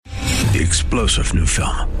the explosive new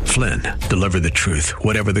film, Flynn, Deliver the Truth,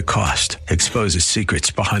 Whatever the Cost, exposes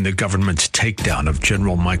secrets behind the government's takedown of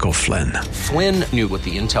General Michael Flynn. Flynn knew what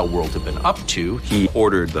the intel world had been up to. He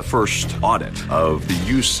ordered the first audit of the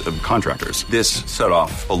use of contractors. This set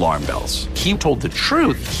off alarm bells. He told the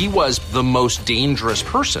truth. He was the most dangerous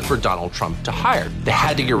person for Donald Trump to hire. They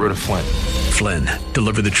had to get rid of Flynn. Flynn,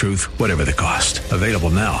 Deliver the Truth, Whatever the Cost. Available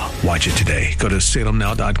now. Watch it today. Go to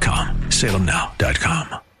salemnow.com.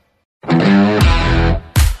 salemnow.com.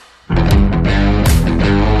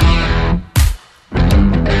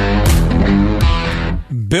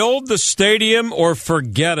 Build the stadium or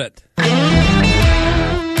forget it.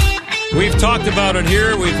 We've talked about it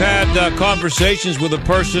here. We've had conversations with a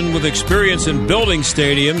person with experience in building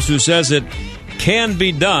stadiums who says it can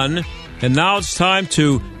be done, and now it's time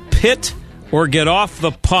to pit or get off the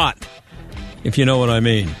pot, if you know what I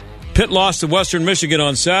mean. Pitt lost to Western Michigan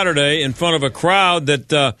on Saturday in front of a crowd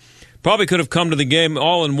that probably could have come to the game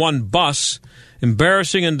all in one bus.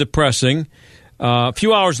 Embarrassing and depressing. A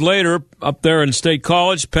few hours later, up there in State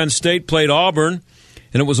College, Penn State played Auburn,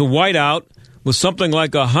 and it was a whiteout with something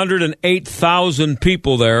like 108,000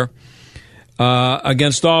 people there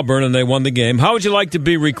against Auburn, and they won the game. How would you like to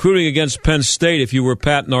be recruiting against Penn State if you were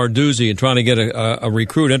Pat Narduzzi and trying to get a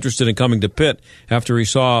recruit interested in coming to Pitt after he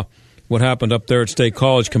saw what happened up there at State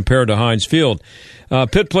College compared to Heinz Field?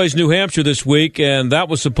 Pitt plays New Hampshire this week, and that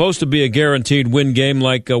was supposed to be a guaranteed win game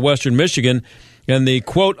like Western Michigan. And the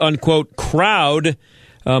quote-unquote crowd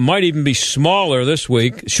might even be smaller this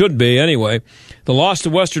week. Should be, anyway. The loss to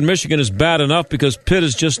Western Michigan is bad enough because Pitt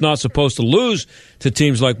is just not supposed to lose to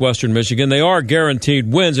teams like Western Michigan. They are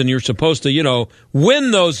guaranteed wins, and you're supposed to,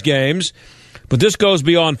 win those games. But this goes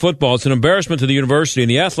beyond football. It's an embarrassment to the university. And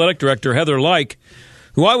the athletic director, Heather Lyke,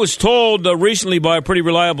 who I was told recently by a pretty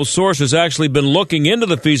reliable source has actually been looking into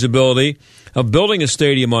the feasibility of building a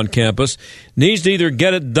stadium on campus, needs to either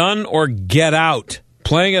get it done or get out.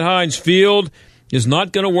 Playing at Heinz Field is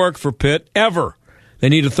not going to work for Pitt, ever. They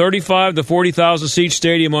need a 35,000 to 40,000 seat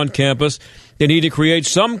stadium on campus. They need to create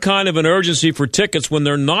some kind of an urgency for tickets when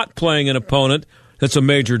they're not playing an opponent that's a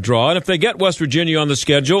major draw. And if they get West Virginia on the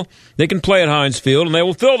schedule, they can play at Heinz Field, and they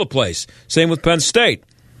will fill the place. Same with Penn State.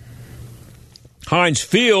 Heinz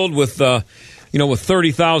Field with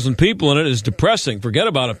 30,000 people in it is depressing. Forget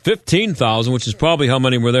about it. 15,000, which is probably how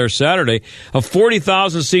many were there Saturday. A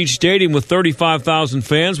 40,000-seat stadium with 35,000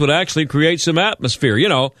 fans would actually create some atmosphere,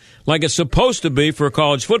 like it's supposed to be for a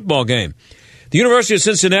college football game. The University of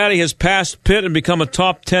Cincinnati has passed Pitt and become a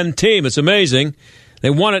top 10 team. It's amazing. They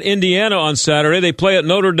won at Indiana on Saturday. They play at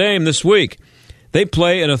Notre Dame this week. They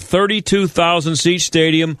play in a 32,000-seat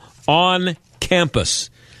stadium on campus.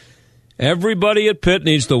 Everybody at Pitt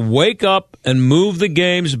needs to wake up and move the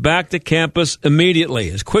games back to campus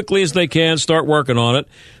immediately, as quickly as they can, start working on it,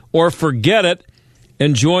 or forget it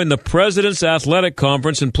and join the President's Athletic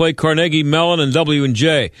Conference and play Carnegie Mellon and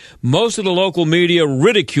W&J. Most of the local media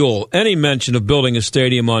ridicule any mention of building a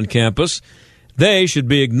stadium on campus. They should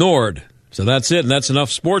be ignored. So that's it, and that's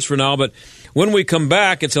enough sports for now. But when we come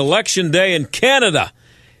back, it's Election Day in Canada.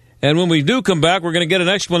 And when we do come back, we're going to get an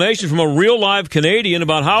explanation from a real live Canadian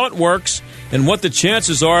about how it works and what the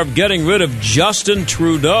chances are of getting rid of Justin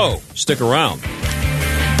Trudeau. Stick around.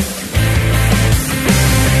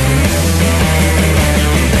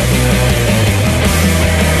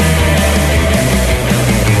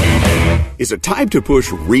 Is it time to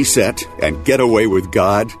push reset and get away with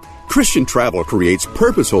God? Christian Travel creates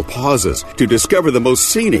purposeful pauses to discover the most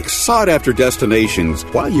scenic, sought-after destinations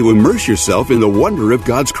while you immerse yourself in the wonder of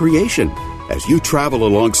God's creation. As you travel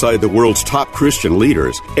alongside the world's top Christian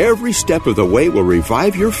leaders, every step of the way will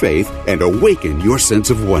revive your faith and awaken your sense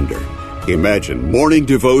of wonder. Imagine morning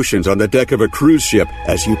devotions on the deck of a cruise ship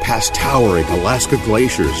as you pass towering Alaska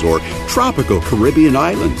glaciers or tropical Caribbean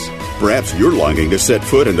islands. Perhaps you're longing to set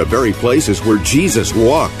foot in the very places where Jesus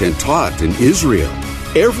walked and taught in Israel.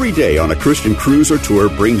 Every day on a Christian cruise or tour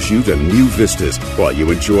brings you to new vistas while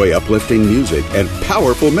you enjoy uplifting music and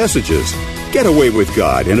powerful messages. Get away with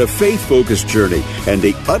God in a faith-focused journey, and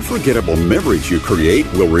the unforgettable memories you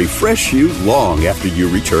create will refresh you long after you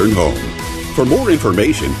return home. For more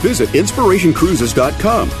information, visit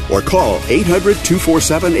InspirationCruises.com or call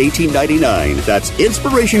 800-247-1899. That's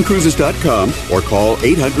InspirationCruises.com or call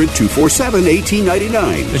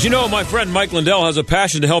 800-247-1899. As you know, my friend Mike Lindell has a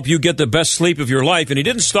passion to help you get the best sleep of your life, and he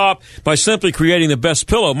didn't stop by simply creating the best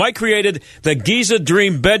pillow. Mike created the Giza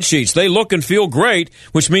Dream bed sheets. They look and feel great,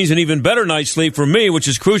 which means an even better night's sleep for me, which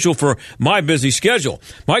is crucial for my busy schedule.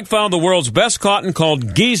 Mike found the world's best cotton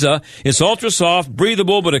called Giza. It's ultra soft,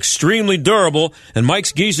 breathable, but extremely durable. durable, and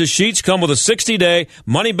Mike's Giza sheets come with a 60-day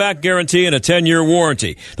money-back guarantee and a 10-year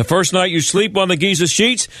warranty. The first night you sleep on the Giza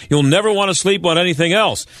sheets, you'll never want to sleep on anything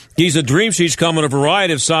else. Giza Dream Sheets come in a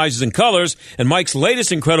variety of sizes and colors, and Mike's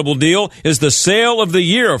latest incredible deal is the sale of the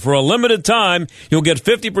year. For a limited time, you'll get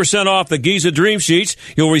 50% off the Giza Dream Sheets.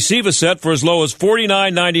 You'll receive a set for as low as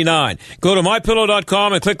 $49.99. Go to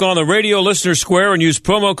MyPillow.com and click on the radio listener square and use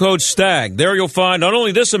promo code STAG. There you'll find not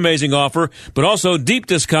only this amazing offer, but also deep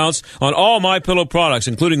discounts on all MyPillow products,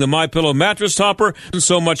 including the MyPillow mattress topper and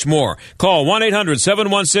so much more. Call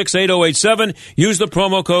 1-800-716-8087. Use the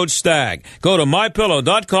promo code STAG. Go to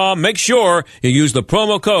MyPillow.com. Make sure you use the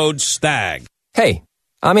promo code STAG. Hey,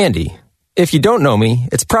 I'm Andy. If you don't know me,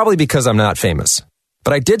 it's probably because I'm not famous.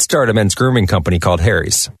 But I did start a men's grooming company called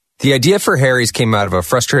Harry's. The idea for Harry's came out of a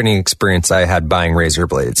frustrating experience I had buying razor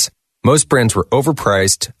blades. Most brands were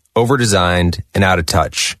overpriced, overdesigned, and out of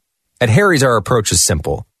touch. At Harry's, our approach is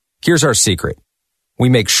simple. Here's our secret. We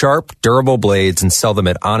make sharp, durable blades and sell them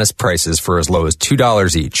at honest prices for as low as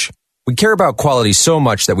 $2 each. We care about quality so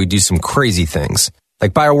much that we do some crazy things,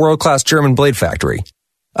 like buy a world-class German blade factory.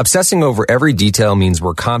 Obsessing over every detail means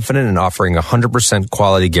we're confident in offering a 100%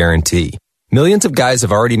 quality guarantee. Millions of guys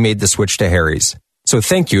have already made the switch to Harry's, so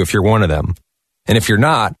thank you if you're one of them. And if you're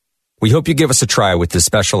not, we hope you give us a try with this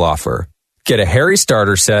special offer. Get a Harry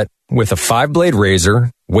starter set with a 5-blade razor,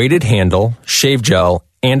 weighted handle, shave gel,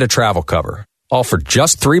 and a travel cover. All for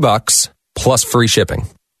just $3 plus free shipping.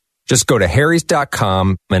 Just go to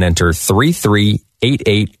harrys.com and enter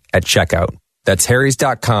 3388 at checkout. That's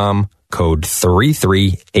harrys.com, code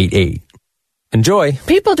 3388. Enjoy.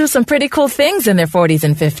 People do some pretty cool things in their 40s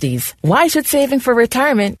and 50s. Why should saving for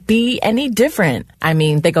retirement be any different? I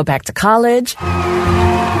mean, they go back to college,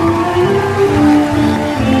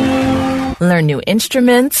 learn new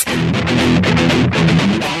instruments,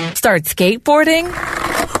 start skateboarding.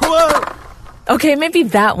 Whoa! Okay, maybe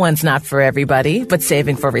that one's not for everybody, but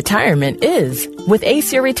saving for retirement is. With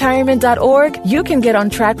aceyourretirement.org, you can get on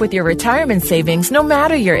track with your retirement savings no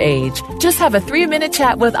matter your age. Just have a 3-minute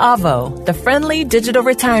chat with Avo, the friendly digital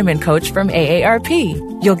retirement coach from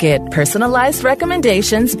AARP. You'll get personalized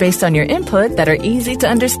recommendations based on your input that are easy to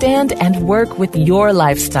understand and work with your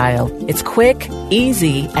lifestyle. It's quick,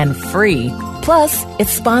 easy, and free. Plus,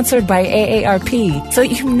 it's sponsored by AARP, so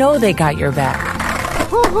you know they got your back.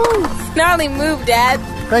 Woo-hoo. Gnarly move, Dad.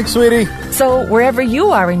 Thanks, sweetie. So wherever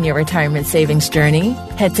you are in your retirement savings journey,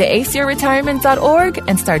 head to aceyourretirement.org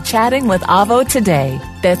and start chatting with Avo today.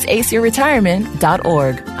 That's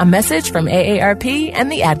aceyourretirement.org. A message from AARP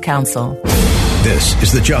and the Ad Council. This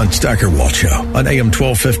is the John Steigerwald Show on AM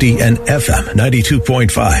 1250 and FM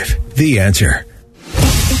 92.5. The Answer.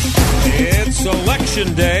 It's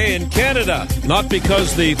Election Day in Canada. Not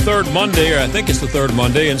because the third Monday, or I think it's the third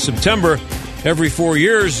Monday in September, every 4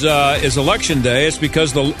 years is Election Day. It's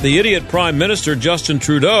because the idiot Prime Minister, Justin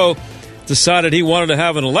Trudeau, decided he wanted to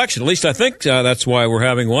have an election. At least I think that's why we're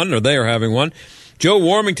having one, or they are having one. Joe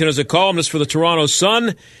Warmington is a columnist for the Toronto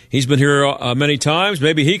Sun. He's been here many times.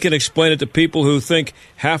 Maybe he can explain it to people who think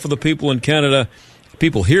half of the people in Canada,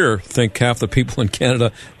 people here think half the people in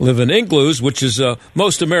Canada live in igloos, which is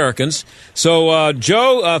most Americans. So,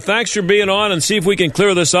 Joe, thanks for being on, and see if we can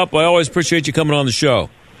clear this up. I always appreciate you coming on the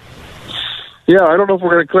show. Yeah, I don't know if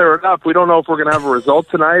we're going to clear it up. We don't know if we're going to have a result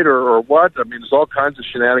tonight or what. I mean, there's all kinds of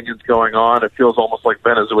shenanigans going on. It feels almost like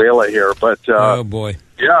Venezuela here. But oh, boy.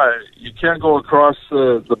 Yeah, you can't go across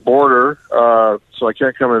the border, so I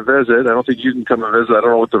can't come and visit. I don't think you can come and visit. I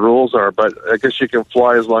don't know what the rules are, but I guess you can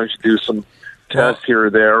fly as long as you do some tests here or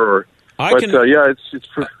there. Yeah, it's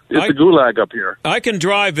a gulag up here. I can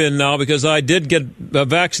drive in now because I did get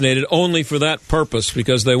vaccinated only for that purpose,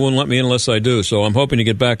 because they won't let me in unless I do. So I'm hoping to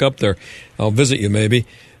get back up there. I'll visit you maybe.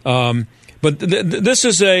 But this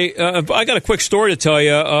is I got a quick story to tell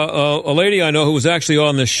you. A lady I know who was actually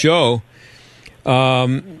on this show.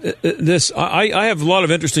 I have a lot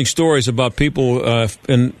of interesting stories about people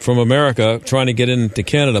from America trying to get into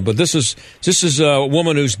Canada. But this is a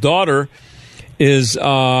woman whose daughter is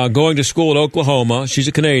going to school at Oklahoma. She's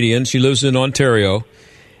a Canadian. She lives in Ontario.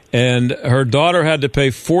 And her daughter had to pay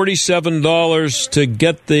 $47 to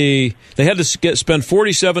get they had to spend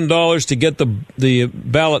 $47 to get the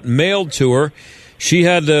ballot mailed to her. She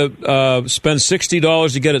had to spend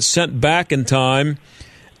 $60 to get it sent back in time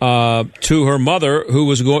to her mother,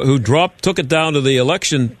 who took it down to the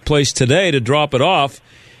election place today to drop it off.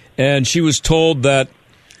 And she was told that,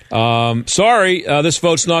 sorry, this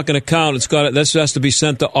vote's not going to count. This has to be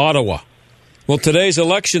sent to Ottawa. Well, today's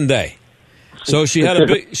election day, so she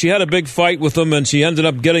had a big fight with them, and she ended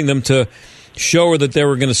up getting them to show her that they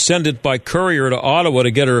were going to send it by courier to Ottawa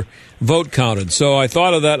to get her vote counted. So I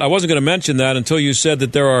thought of that. I wasn't going to mention that until you said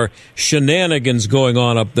that there are shenanigans going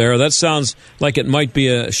on up there. That sounds like it might be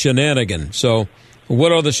a shenanigan. So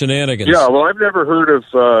what are the shenanigans? Yeah, well, I've never heard of,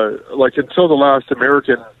 until the last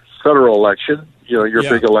American federal election, your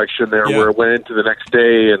big election there, where it went into the next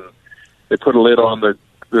day and they put a lid on the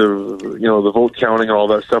vote counting and all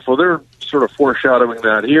that stuff. Well, they're sort of foreshadowing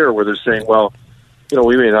that here, where they're saying, well,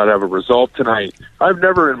 we may not have a result tonight. I've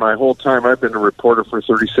never in my whole time, I've been a reporter for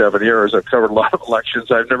 37 years, I've covered a lot of elections,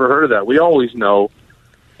 I've never heard of that. We always know,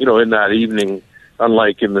 in that evening,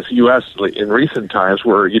 unlike in the U.S. in recent times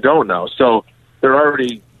where you don't know. So they're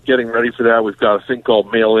already getting ready for that. We've got a thing called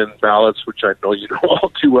mail-in ballots, which I know you know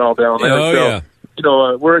all too well down there. Oh,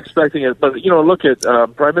 so, we're expecting it. But, look at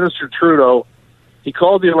Prime Minister Trudeau. He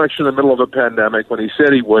called the election in the middle of a pandemic when he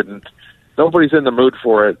said he wouldn't. Nobody's in the mood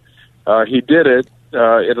for it. He did it.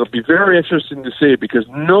 It'll be very interesting to see because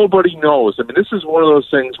nobody knows. I mean, this is one of those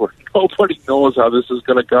things where nobody knows how this is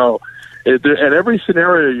going to go. And every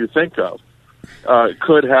scenario you think of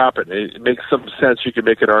could happen. It makes some sense. You can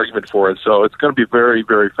make an argument for it. So it's going to be very,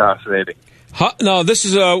 very fascinating. Now, this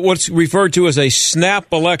is what's referred to as a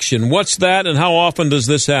snap election. What's that, and how often does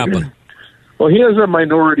this happen? Well, he has a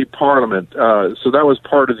minority parliament, so that was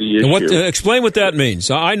part of the issue. Explain what that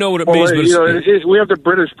means. I know what it means. But we have the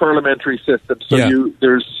British parliamentary system, so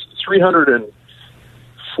there's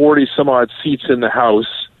 340 some odd seats in the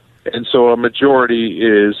House, and so a majority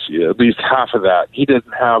is at least half of that. He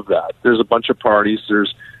doesn't have that. There's a bunch of parties.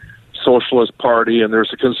 There's Socialist Party, and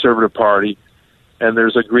there's a Conservative Party, and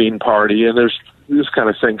there's a Green Party, and there's this kind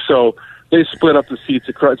of thing. So they split up the seats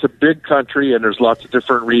across. It's a big country, and there's lots of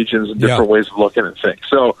different regions and different ways of looking at things.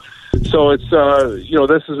 So it's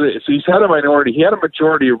this is so he's had a minority. He had a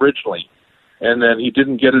majority originally, and then he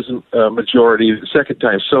didn't get his majority the second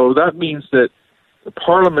time. So that means that the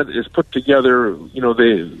Parliament is put together.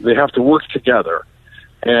 They have to work together,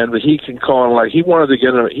 and he can call like he wanted to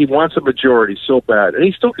get he wants a majority so bad, and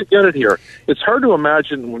he still could get it here. It's hard to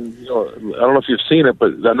imagine when I don't know if you've seen it,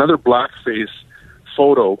 but another blackface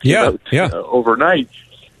photo came out overnight,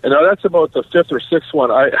 and now that's about the fifth or sixth one.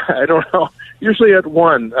 I don't know. Usually at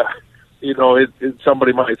one,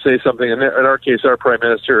 somebody might say something. In our case, our prime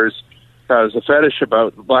minister has a fetish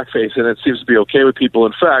about blackface, and it seems to be okay with people.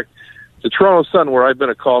 In fact, the Toronto Sun, where I've been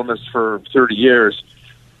a columnist for 30 years,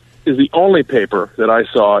 is the only paper that I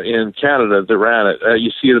saw in Canada that ran it.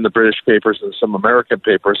 You see it in the British papers and some American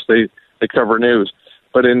papers. They cover news.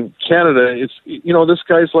 But in Canada, it's this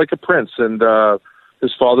guy's like a prince, and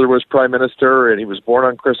his father was prime minister, and he was born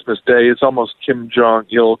on Christmas Day. It's almost Kim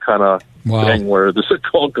Jong-il kind of thing where there's a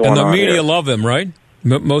cult going on. And the media here. love him, right?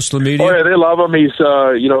 Most of the media. Oh yeah, they love him. He's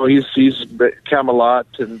Camelot,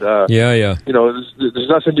 and there's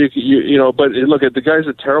nothing But look, the guy's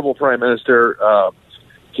a terrible prime minister.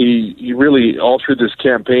 He really all through this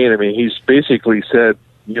campaign. I mean, he's basically said,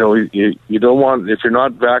 you don't want, if you're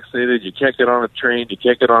not vaccinated, you can't get on a train, you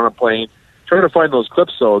can't get on a plane. Trying to find those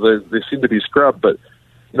clips, though, they seem to be scrubbed, but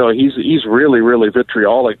he's really, really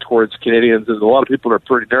vitriolic towards Canadians, and a lot of people are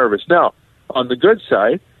pretty nervous. Now, on the good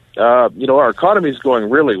side, our economy is going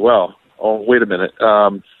really well. Oh, wait a minute.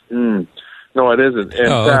 No, it isn't. In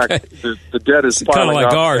fact, the debt is piling up. Kind of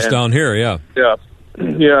like ours down here, Yeah.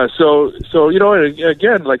 So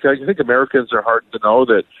again, like I think Americans are hard to know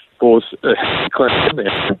that both Clinton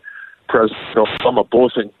and President Obama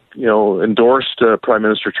both, endorsed Prime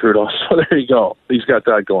Minister Trudeau. So there you go. He's got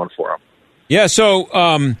that going for him. Yeah. So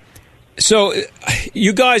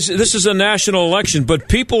you guys, this is a national election, but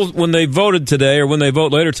people, when they voted today or when they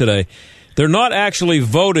vote later today, they're not actually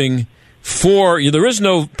voting for, there is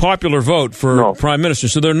no popular vote for Prime Minister.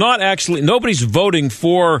 So they're not actually, nobody's voting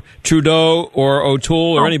for Trudeau or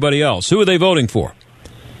O'Toole or anybody else. Who are they voting for?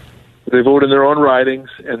 They vote in their own ridings,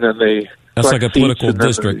 and then they That's like a political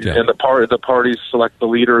district. And the parties select the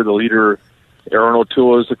leader. The leader, Aaron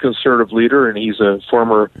O'Toole, is a conservative leader, and he's a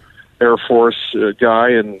former Air Force guy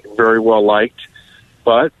and very well liked.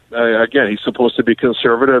 But, again, he's supposed to be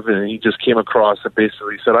conservative, and he just came across and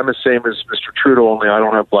basically said, I'm the same as Mr. Trudeau, only I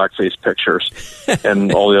don't have blackface pictures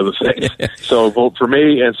and all the other things. So vote for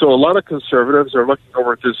me. And so a lot of conservatives are looking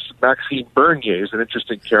over at this Maxime Bernier, who's an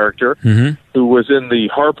interesting character, who was in the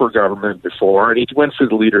Harper government before, and he went for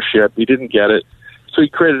the leadership. He didn't get it. So he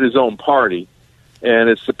created his own party, and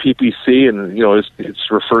it's the PPC, and, it's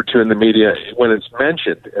referred to in the media when it's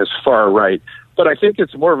mentioned as far right. But I think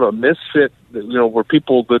it's more of a misfit, where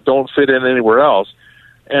people that don't fit in anywhere else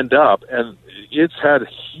end up. And it's had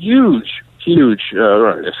huge,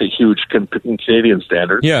 I say huge in Canadian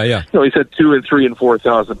standards. Yeah. He's had 2,000 and 3,000 and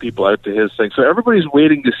 4,000 people out to his thing. So everybody's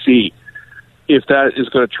waiting to see if that is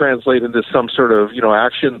going to translate into some sort of,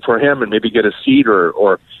 action for him and maybe get a seat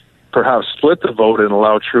or perhaps split the vote and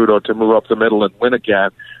allow Trudeau to move up the middle and win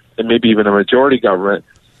again, and maybe even a majority government,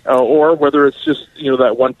 or whether it's just,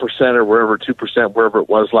 that 1% or wherever, 2%, wherever it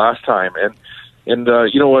was last time. And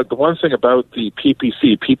you know what, the one thing about the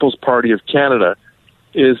PPC, People's Party of Canada,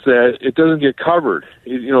 is that it doesn't get covered.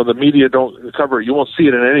 The media don't cover it. You won't see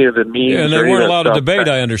it in any of the memes. Yeah, and they weren't allowed to debate,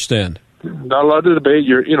 I understand. Not allowed to debate.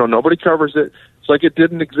 Nobody covers it. It's like it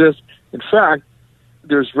didn't exist. In fact,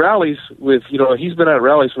 there's rallies with, he's been at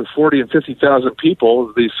rallies with 40 and 50,000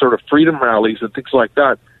 people, these sort of freedom rallies and things like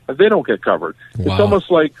that, and they don't get covered. Wow. It's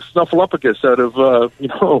almost like Snuffleupagus out of,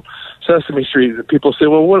 Sesame Street. People say,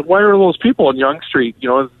 well, why are those people on Yonge Street?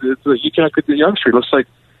 You can't get to Yonge Street. It looks like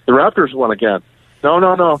the Raptors won again.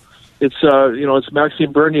 No. It's, it's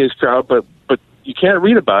Maxime Bernier's crowd, but you can't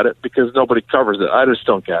read about it because nobody covers it. I just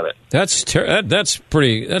don't get it. That's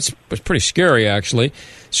pretty scary, actually.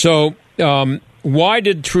 So, why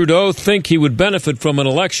did Trudeau think he would benefit from an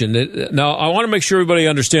election? Now, I want to make sure everybody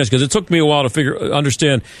understands, because it took me a while to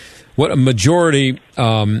understand what a majority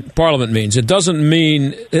parliament means. It doesn't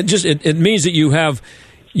mean it means that you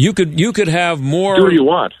could have more. Do what you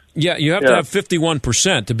want. Yeah, you have to have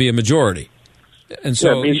 51% to be a majority, and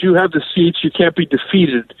so it means you have the seats. You can't be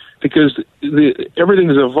defeated because everything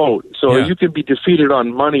is a vote. So you can be defeated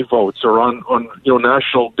on money votes or on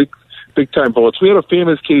national big time votes. We had a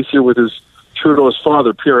famous case here with Trudeau's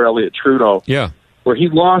father, Pierre Elliott Trudeau, where he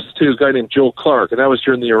lost to a guy named Joe Clark, and that was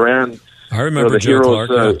during the Iran. I remember Joe Clark.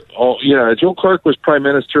 Joe Clark was prime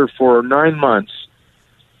minister for 9 months,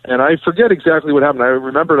 and I forget exactly what happened. I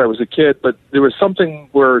remembered I was a kid, but there was something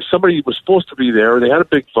where somebody was supposed to be there. They had a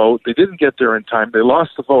big vote. They didn't get there in time. They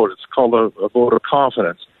lost the vote. It's called a vote of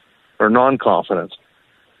confidence or non-confidence.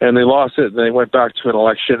 And they lost it, and they went back to an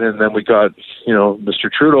election, and then we got,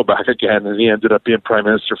 Mr. Trudeau back again, and he ended up being prime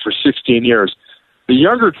minister for 16 years. The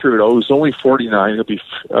younger Trudeau, who's only 49, he'll be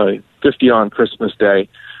 50 on Christmas Day,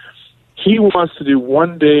 he wants to do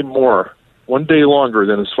 1 day longer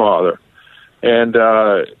than his father. And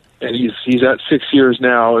he's at 6 years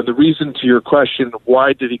now. And the reason to your question,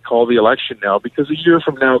 why did he call the election now? Because a year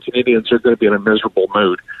from now, Canadians are going to be in a miserable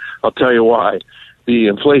mood. I'll tell you why. The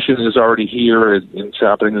inflation is already here, and it's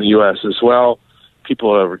happening in the U.S. as well.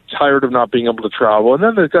 People are tired of not being able to travel. And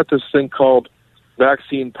then they've got this thing called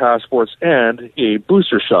vaccine passports and a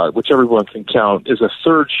booster shot, which everyone can count is a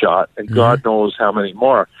third shot, and God knows how many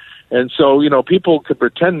more. And so, people could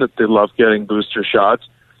pretend that they love getting booster shots,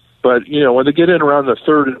 but, when they get in around the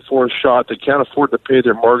third and fourth shot, they can't afford to pay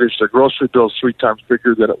their mortgage. Their grocery bill's 3 times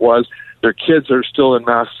bigger than it was. Their kids are still in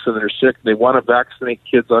masks and they're sick. They want to vaccinate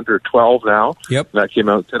kids under 12 now. Yep. That came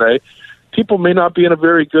out today. People may not be in a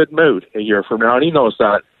very good mood a year from now, and he knows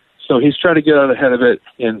that. So he's trying to get out ahead of it,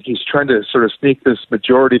 and he's trying to sort of sneak this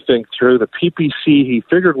majority thing through. The PPC he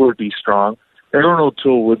figured would be strong. Aaron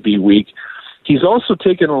O'Toole would be weak. He's also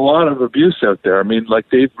taken a lot of abuse out there. I mean,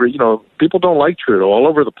 people don't like Trudeau all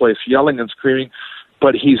over the place, yelling and screaming,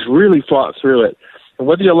 but he's really fought through it. And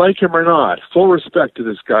whether you like him or not, full respect to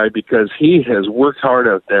this guy because he has worked hard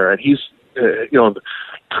out there, and he's,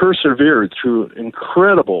 persevered through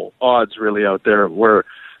incredible odds really out there where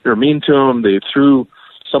they're mean to him.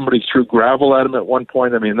 Somebody threw gravel at him at one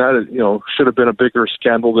point. I mean, that, should have been a bigger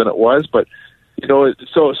scandal than it was, but, so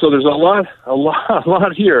there's a lot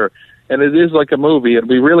here. And it is like a movie. It'll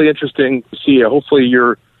be really interesting to see. Hopefully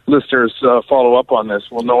your listeners follow up on this.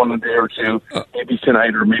 We'll know in a day or two, maybe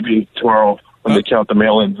tonight or maybe tomorrow when they count the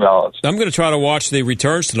mail-in ballots. I'm going to try to watch the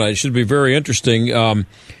returns tonight. It should be very interesting.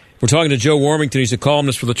 We're talking to Joe Warmington. He's a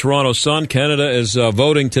columnist for the Toronto Sun. Canada is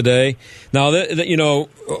voting today. Now, we're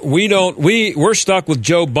stuck with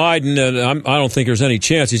Joe Biden, and I don't think there's any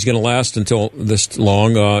chance he's going to last until this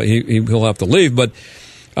long. He'll have to leave, but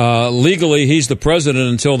legally, he's the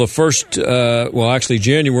president until the first,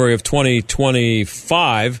 January of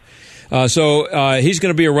 2025. So he's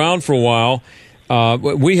going to be around for a while.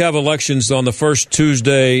 We have elections on the first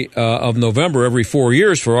Tuesday of November every 4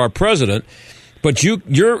 years for our president. But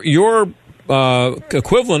your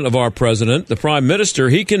equivalent of our president, the prime minister,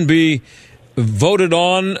 he can be voted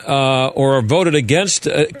on or voted against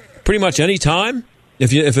pretty much any time.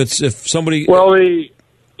 If somebody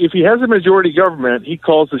if he has a majority government, he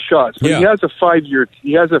calls the shots. But he has a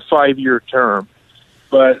 5-year term.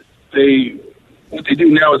 But what they do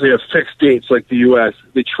now is they have fixed dates like the U.S.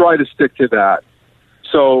 They try to stick to that.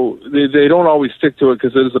 So they don't always stick to it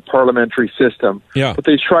because it is a parliamentary system. Yeah. But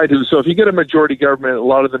they try to. So if you get a majority government, a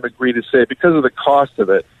lot of them agree to say because of the cost of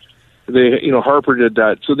it. Harper did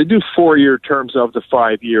that. So they do 4-year terms of the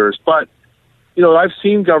 5 years. But I've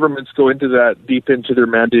seen governments go into that deep into their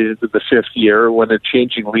mandate into the fifth year when they're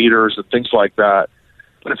changing leaders and things like that.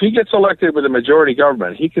 But if he gets elected with a majority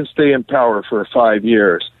government, he can stay in power for 5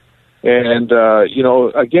 years. And,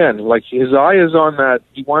 again, like his eye is on that.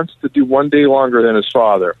 He wants to do one day longer than his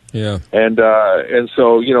father. Yeah. And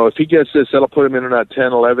so, if he gets this, that'll put him in that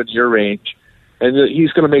 10, 11-year range. And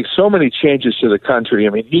he's going to make so many changes to the country. I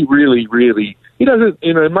mean, he really, he doesn't,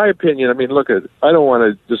 in my opinion, I don't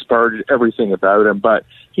want to disparage everything about him, but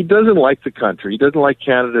he doesn't like the country. He doesn't like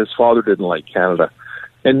Canada. His father didn't like Canada.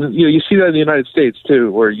 And, you see that in the United States,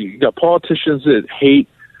 too, where you got politicians that hate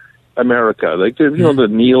America, like the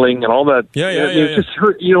kneeling and all that. Yeah. Just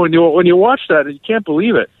hurt, when you watch that, you can't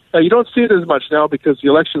believe it. Now, you don't see it as much now because the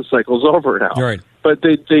election cycle's over now. Right. But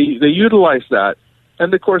they utilize that,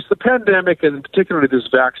 and of course, the pandemic and particularly this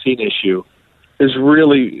vaccine issue is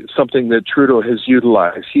really something that Trudeau has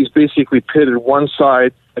utilized. He's basically pitted one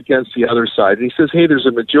side against the other side, and he says, "Hey, there's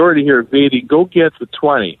a majority here of 80. Go get the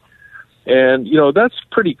 20." And that's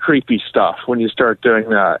pretty creepy stuff when you start doing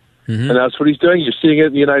that. Mm-hmm. And that's what he's doing. You're seeing it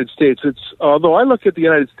in the United States. Although I look at the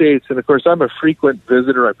United States, and of course I'm a frequent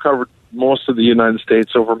visitor. I've covered most of the United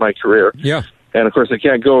States over my career. Yeah. And of course I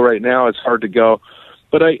can't go right now. It's hard to go.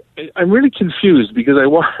 But I'm really confused because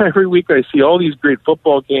every week I see all these great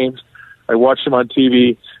football games. I watch them on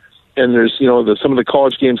TV, and there's some of the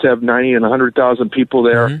college games have 90 and 100,000 people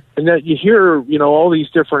there, mm-hmm. and that you hear all these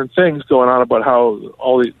different things going on about how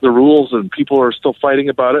all the rules and people are still fighting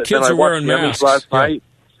about it. Kids and are wearing masks last night.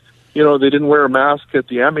 They didn't wear a mask at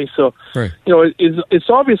the Emmy, so right. It's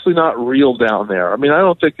obviously not real down there. I mean, I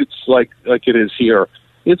don't think it's like it is here.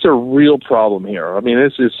 It's a real problem here. I mean,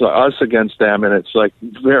 it's us against them, and it's like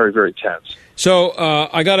very, very tense. So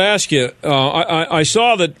I got to ask you. I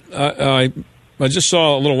saw that. I just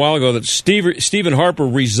saw a little while ago that Stephen Harper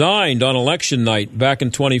resigned on election night back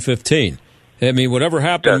in 2015. I mean, whatever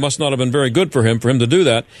happened must not have been very good for him to do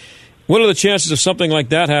that. What are the chances of something like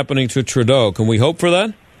that happening to Trudeau? Can we hope for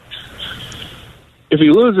that? If he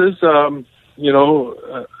loses, if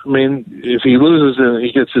he loses and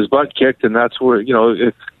he gets his butt kicked, and that's where,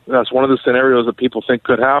 that's one of the scenarios that people think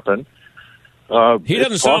could happen. He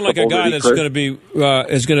doesn't sound like a guy that's going to be,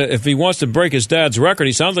 if he wants to break his dad's record,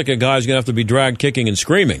 he sounds like a guy who's going to have to be dragged kicking and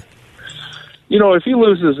screaming. If he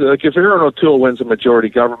loses, like if Aaron O'Toole wins a majority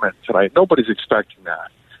government tonight, nobody's expecting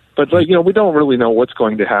that. But, we don't really know what's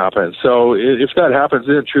going to happen. So if that happens,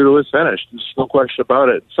 then Trudeau is finished. There's no question about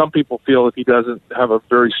it. Some people feel if he doesn't have a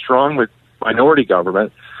very strong minority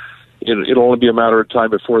government, it'll only be a matter of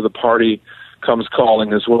time before the party comes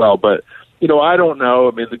calling as well. But, I don't know.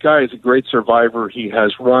 I mean, the guy is a great survivor. He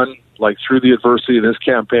has run, through the adversity in his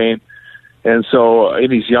campaign. And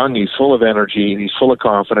he's young, he's full of energy, and he's full of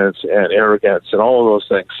confidence and arrogance and all of those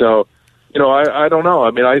things. So, I don't know.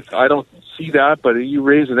 I mean, I don't see that, but you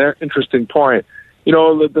raise an interesting point.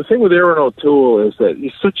 The thing with Aaron O'Toole is that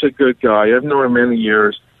he's such a good guy. I've known him many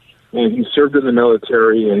years, and he served in the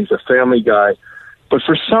military, and he's a family guy. But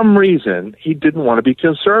for some reason, he didn't want to be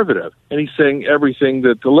conservative, and he's saying everything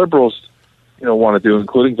that the Liberals, want to do,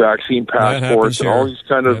 including vaccine passports and all these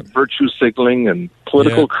kind of virtue signaling and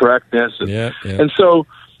political correctness. And so,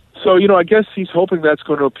 I guess he's hoping that's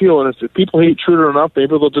going to appeal. And if people hate Trudeau enough, maybe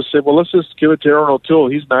they'll just say, well, let's just give it to Aaron O'Toole.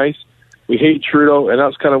 He's nice. We hate Trudeau, and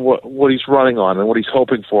that's kind of what he's running on and what he's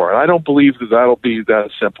hoping for. And I don't believe that that'll be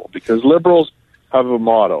that simple because Liberals have a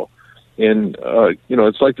motto. And,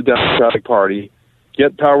 it's like the Democratic Party,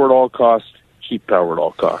 get power at all costs, keep power at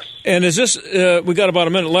all costs. And is this, we got about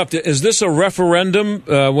a minute left, is this a referendum,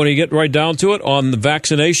 when you get right down to it, on the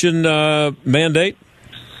vaccination mandate?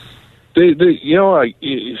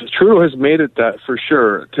 Trudeau has made it that for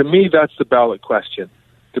sure. To me, that's the ballot question.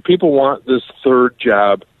 Do people want this third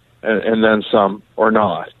jab and then some or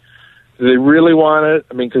not? Do they really want it?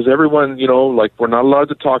 I mean, because everyone, we're not allowed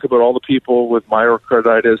to talk about all the people with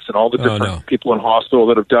myocarditis and all the different people in hospital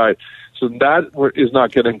that have died. So that is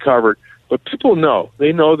not getting covered. But people know.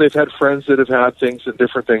 They know they've had friends that have had things and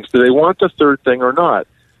different things. Do they want the third thing or not?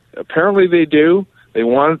 Apparently they do. They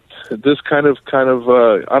want this kind of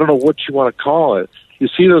I don't know what you want to call it. You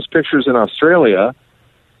see those pictures in Australia,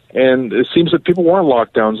 and it seems that people want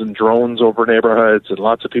lockdowns and drones over neighborhoods and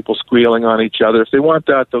lots of people squealing on each other. If they want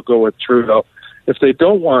that, they'll go with Trudeau. If they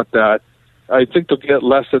don't want that, I think they'll get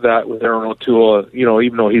less of that with Aaron O'Toole.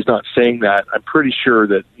 Even though he's not saying that, I'm pretty sure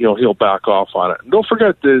that he'll back off on it. And don't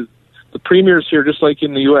forget the premiers here, just like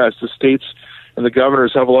in the U.S., the states and the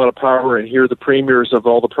governors have a lot of power, and here the premiers of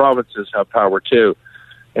all the provinces have power too.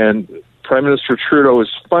 And Prime Minister Trudeau is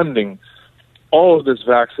funding all of this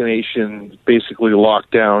vaccination, basically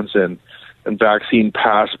lockdowns and and vaccine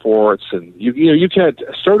passports. And you can't,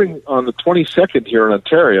 starting on the 22nd here in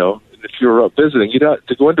Ontario, if you're visiting, you'd have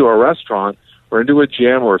to go into a restaurant or into a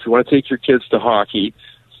gym, or if you want to take your kids to hockey,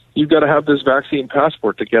 you've got to have this vaccine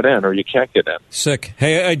passport to get in, or you can't get in. Sick.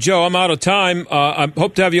 Hey, Joe, I'm out of time. I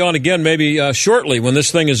hope to have you on again maybe shortly when this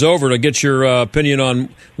thing is over to get your opinion on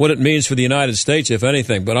what it means for the United States, if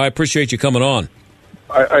anything. But I appreciate you coming on.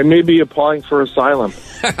 I may be applying for asylum.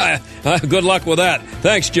 Good luck with that.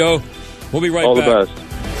 Thanks, Joe. We'll be right back. All the best.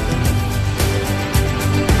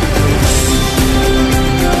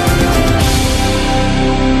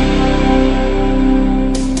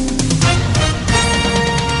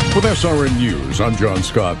 With SRN News, I'm John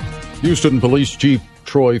Scott. Houston Police Chief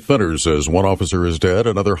Troy Fenner says one officer is dead,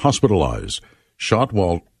 another hospitalized, shot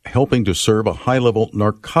while helping to serve a high-level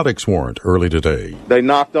narcotics warrant early today. They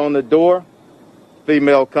knocked on the door.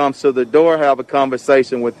 Female comes to the door, have a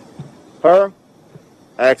conversation with her,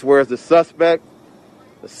 asks where's the suspect.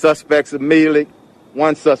 The suspects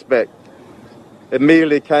one suspect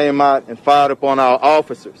immediately came out and fired upon our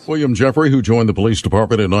officers. William Jeffrey, who joined the police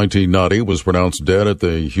department in 1990, was pronounced dead at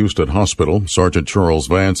the Houston hospital. Sergeant Charles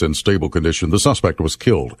Vance in stable condition. The suspect was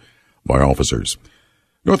killed by officers.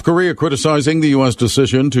 North Korea criticizing the U.S.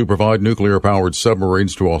 decision to provide nuclear-powered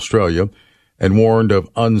submarines to Australia and warned of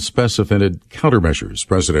unspecified countermeasures.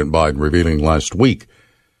 President Biden revealing last week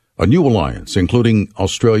a new alliance, including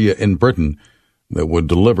Australia and Britain, that would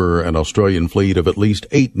deliver an Australian fleet of at least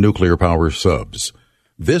 8 nuclear-powered subs.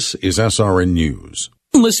 This is SRN News.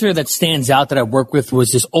 Listener that stands out that I work with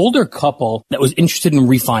was this older couple that was interested in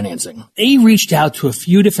refinancing. They reached out to a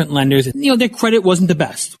few different lenders. Their credit wasn't the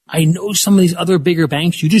best. I know some of these other bigger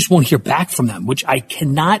banks, you just won't hear back from them, which I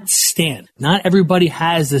cannot stand. Not everybody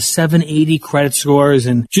has the 780 credit scores,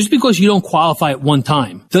 and just because you don't qualify at one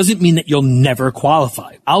time doesn't mean that you'll never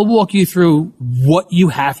qualify. I'll walk you through what you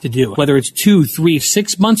have to do, whether it's 2, 3,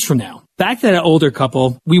 6 months from now. Back to that older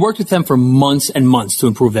couple, we worked with them for months and months to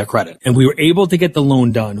improve their credit, and we were able to get the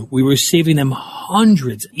loan done. We were saving them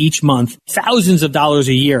hundreds each month, thousands of dollars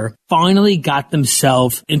a year, finally got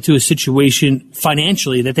themselves into a situation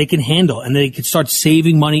financially that they can handle, and they could start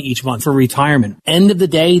saving money each month for retirement. End of the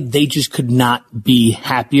day, they just could not be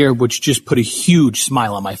happier, which just put a huge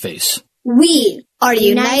smile on my face. We are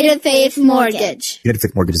United Faith Mortgage. United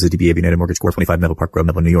Faith Mortgage is a DBA of United Mortgage Corp. 25 Meadow Park Road,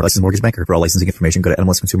 Melville, New York. Licensed mortgage banker. For all licensing information, go to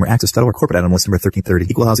NMLSConsumerAccess.org. Corporate NMLS number 1330.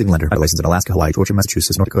 Equal housing lender. Licensed in Alaska, Hawaii, Georgia,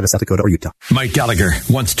 Massachusetts, North Dakota, South Dakota, or Utah. Mike Gallagher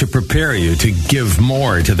wants to prepare you to give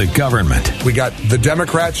more to the government. We got the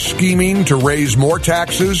Democrats scheming to raise more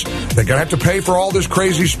taxes. They're going to have to pay for all this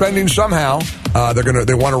crazy spending somehow.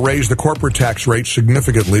 They want to raise the corporate tax rate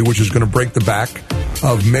significantly, which is going to break the back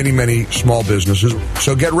of many, many small businesses.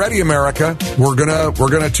 So get ready, America. We're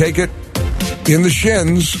gonna take it in the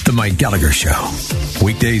shins. The Mike Gallagher Show.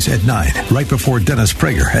 Weekdays at 9, right before Dennis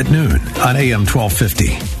Prager at noon on AM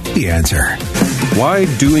 1250. The Answer. Why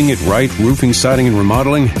doing it right roofing, siding, and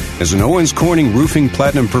remodeling? As an Owens Corning Roofing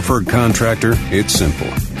Platinum Preferred Contractor, it's simple.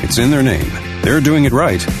 It's in their name. They're doing it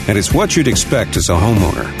right, and it's what you'd expect as a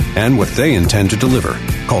homeowner, and what they intend to deliver.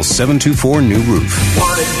 Call 724-NEW-ROOF.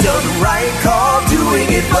 Want it done right? Call doing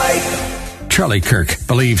it right. Charlie Kirk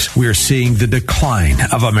believes we're seeing the decline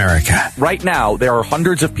of America. Right now, there are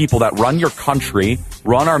hundreds of people that run your country,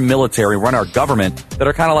 run our military, run our government, that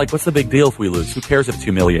are kind of like, what's the big deal if we lose? Who cares if it's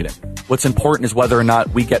humiliating? What's important is whether or not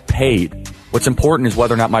we get paid. What's important is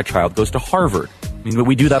whether or not my child goes to Harvard. I mean,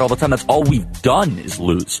 we do that all the time. That's all we've done is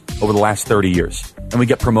lose over the last 30 years. And we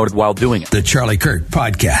get promoted while doing it. The Charlie Kirk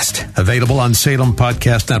Podcast. Available on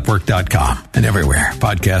SalemPodcastNetwork.com and everywhere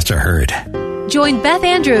podcasts are heard. Join Beth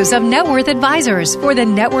Andrews of Net Worth Advisors for the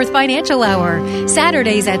Net Worth Financial Hour.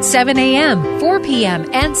 Saturdays at 7 a.m., 4 p.m.,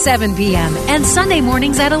 and 7 p.m., and Sunday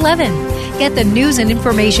mornings at 11. Get the news and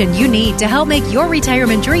information you need to help make your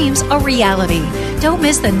retirement dreams a reality. Don't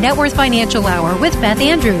miss the Net Worth Financial Hour with Beth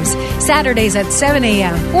Andrews. Saturdays at 7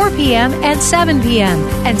 a.m., 4 p.m., and 7 p.m.,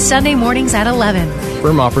 and Sunday mornings at 11.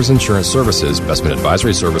 Firm offers insurance services. Investment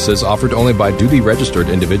advisory services offered only by duly registered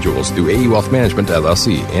individuals through AE Wealth Management,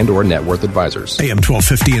 LLC, and or Net Worth Advisors. AM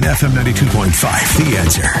 1250 and FM 92.5. The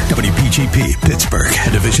Answer. WPGP, Pittsburgh,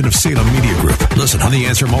 a division of Salem Media Group. Listen on the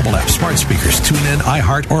Answer mobile app, smart speakers, TuneIn,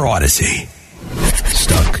 iHeart, or Odyssey.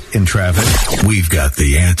 Stuck in traffic? We've got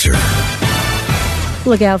the answer.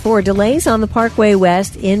 Look out for delays on the Parkway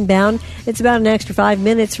West inbound. It's about an extra 5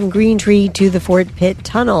 minutes from Green Tree to the Fort Pitt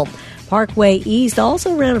Tunnel. Parkway East,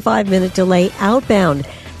 also around a 5-minute delay outbound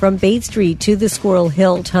from Bate Street to the Squirrel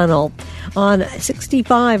Hill Tunnel. On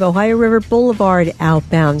 65 Ohio River Boulevard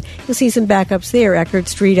outbound, you'll see some backups there. Eckerd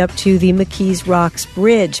Street up to the McKees Rocks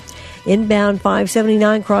Bridge. Inbound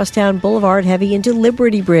 579 Crosstown Boulevard, heavy into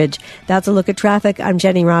Liberty Bridge. That's a look at traffic. I'm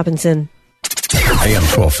Jenny Robinson. AM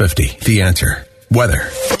 1250, The Answer. Weather.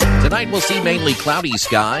 Tonight we'll see mainly cloudy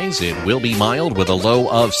skies. It will be mild with a low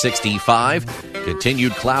of 65.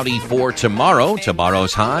 Continued cloudy for tomorrow.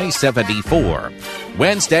 Tomorrow's high 74.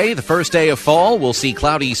 Wednesday, the first day of fall, we'll see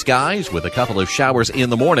cloudy skies with a couple of showers in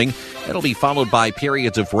the morning. It'll be followed by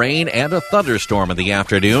periods of rain and a thunderstorm in the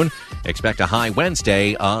afternoon. Expect a high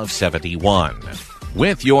Wednesday of 71.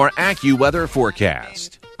 With your AccuWeather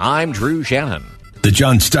forecast, I'm Drew Shannon. The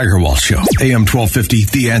John Steigerwald Show, AM 1250,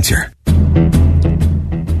 The Answer.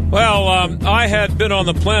 Well, I had been on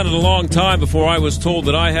the planet a long time before I was told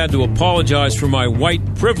that I had to apologize for my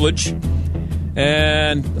white privilege.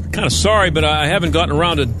 And I'm kind of sorry, but I haven't gotten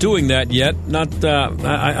around to doing that yet.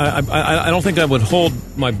 I don't think I would hold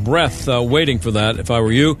my breath waiting for that if I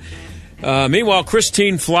were you. Meanwhile,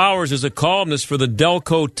 Christine Flowers is a columnist for the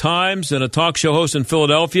Delco Times and a talk show host in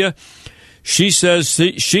Philadelphia. She says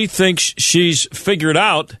she thinks she's figured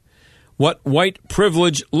out what white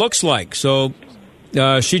privilege looks like. So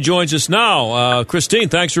she joins us now. Christine,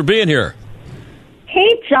 thanks for being here.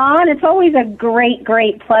 Hey, John. It's always a great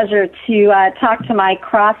pleasure to talk to my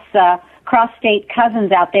cross-state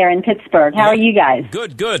cousins out there in Pittsburgh. How are you guys?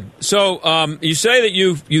 Good. So you say that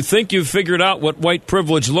you think you've figured out what white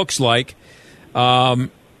privilege looks like. So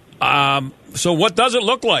what does it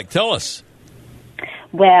look like? Tell us.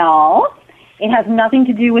 Well, it has nothing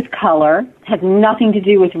to do with color, has nothing to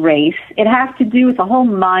do with race. It has to do with the whole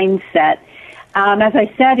mindset. As I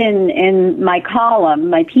said in my column,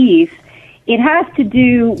 my piece, it has to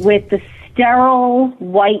do with the sterile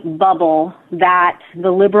white bubble that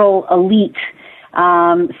the liberal elite,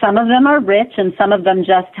 some of them are rich and some of them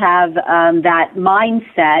just have that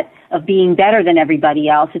mindset of being better than everybody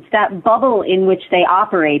else. It's that bubble in which they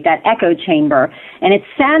operate, that echo chamber. And it's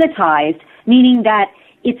sanitized, meaning that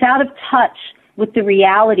it's out of touch with the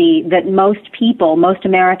reality that most people, most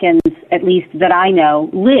Americans, at least that I know,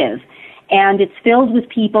 live. And it's filled with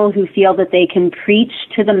people who feel that they can preach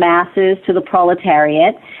to the masses, to the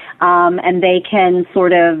proletariat, and they can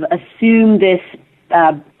sort of assume this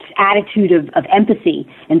attitude of empathy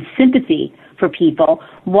and sympathy for people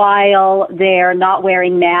while they're not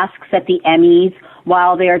wearing masks at the Emmys,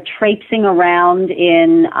 while they're traipsing around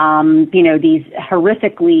in, these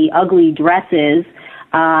horrifically ugly dresses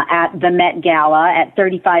at the Met Gala at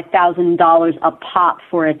 $35,000 a pop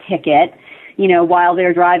for a ticket. While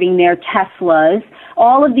they're driving their Teslas,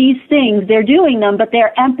 all of these things, they're doing them, but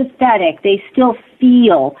they're empathetic. They still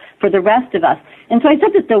feel for the rest of us. And so I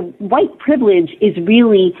said that the white privilege is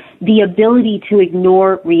really the ability to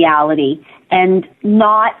ignore reality and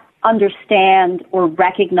not understand or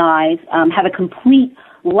recognize, have a complete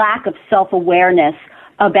lack of self-awareness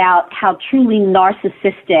about how truly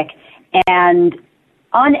narcissistic and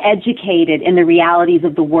uneducated in the realities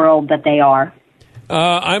of the world that they are.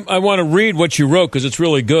 I want to read what you wrote because it's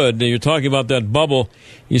really good. You're talking about that bubble.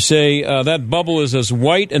 You say that bubble is as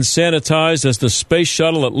white and sanitized as the space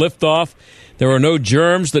shuttle at liftoff. There are no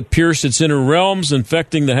germs that pierce its inner realms,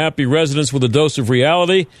 infecting the happy residents with a dose of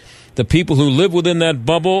reality. The people who live within that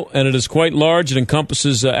bubble, and it is quite large, it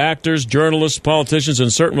encompasses actors, journalists, politicians,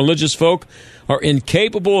 and certain religious folk, are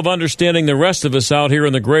incapable of understanding the rest of us out here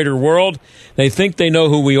in the greater world. They think they know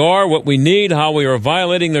who we are, what we need, how we are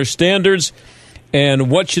violating their standards,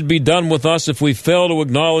 and what should be done with us if we fail to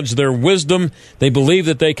acknowledge their wisdom. They believe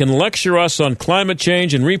that they can lecture us on climate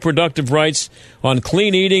change and reproductive rights, on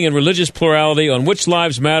clean eating and religious plurality, on which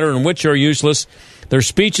lives matter and which are useless. Their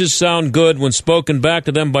speeches sound good when spoken back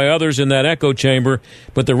to them by others in that echo chamber,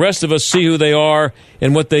 but the rest of us see who they are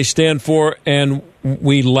and what they stand for, and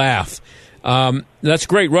we laugh. That's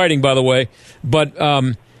great writing, by the way, but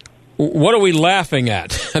what are we laughing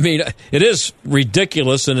at? I mean, it is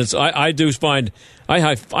ridiculous, and I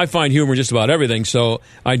find humor just about everything, so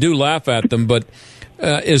I do laugh at them. But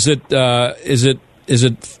is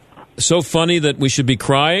it so funny that we should be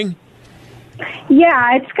crying?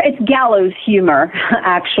 Yeah, it's gallows humor.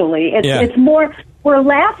 Actually, it's more. We're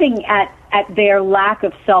laughing at their lack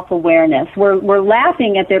of self-awareness. We're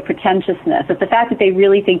laughing at their pretentiousness, at the fact that they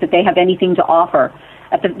really think that they have anything to offer.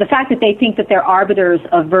 At the fact that they think that they're arbiters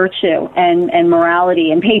of virtue and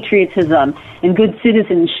morality and patriotism and good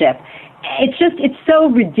citizenship. It's so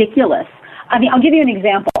ridiculous. I mean, I'll give you an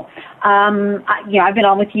example. I've been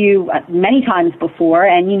on with you many times before,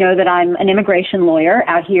 and you know that I'm an immigration lawyer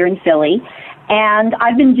out here in Philly. And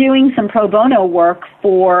I've been doing some pro bono work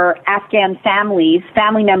for Afghan family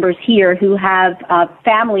members here who have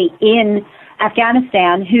family in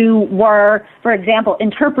Afghanistan who were, for example,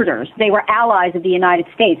 interpreters. They were allies of the United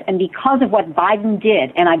States. And because of what Biden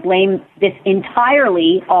did, and I blame this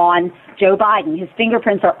entirely on Joe Biden, his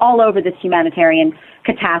fingerprints are all over this humanitarian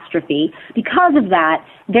catastrophe. Because of that,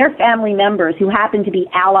 their family members who happen to be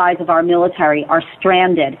allies of our military are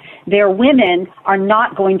stranded. Their women are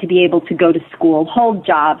not going to be able to go to school, hold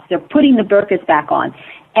jobs. They're putting the burqas back on.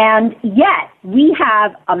 And yet, we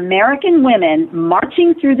have American women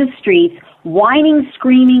marching through the streets, whining,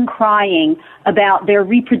 screaming, crying about their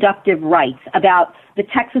reproductive rights, about the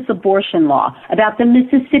Texas abortion law, about the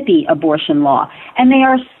Mississippi abortion law. And they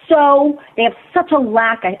have such a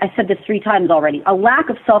lack, I said this 3 times already, a lack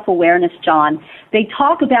of self-awareness, John. They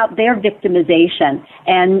talk about their victimization,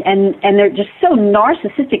 and they're just so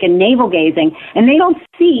narcissistic and navel-gazing, and they don't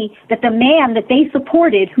see that the man that they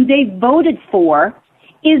supported, who they voted for,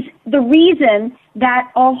 is the reason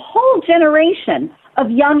that a whole generation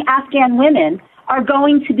of young Afghan women are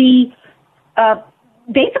going to be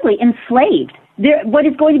basically enslaved. What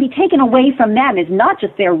is going to be taken away from them is not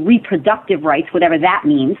just their reproductive rights, whatever that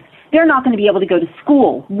means. They're not going to be able to go to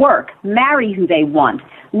school, work, marry who they want,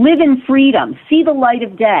 live in freedom, see the light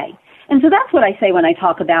of day. And so that's what I say when I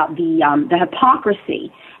talk about the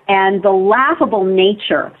hypocrisy and the laughable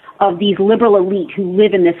nature of these liberal elite who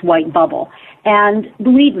live in this white bubble. And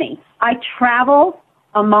believe me, I travel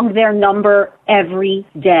among their number every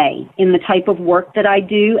day in the type of work that I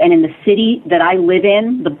do and in the city that I live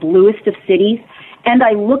in, the bluest of cities. And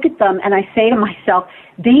I look at them and I say to myself,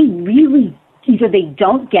 they really, either they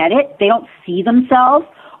don't get it, they don't see themselves,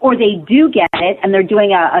 or they do get it and they're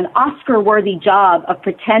doing an Oscar-worthy job of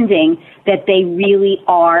pretending that they really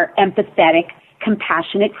are empathetic,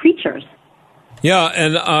 compassionate creatures. Yeah,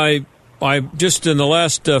 and I just in the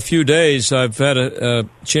last few days, I've had a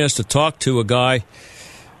chance to talk to a guy.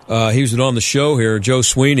 He was on the show here, Joe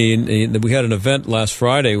Sweeney, and we had an event last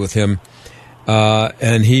Friday with him,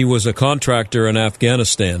 and he was a contractor in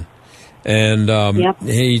Afghanistan. And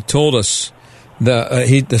he told us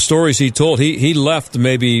the stories he told. He left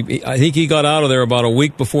I think he got out of there about a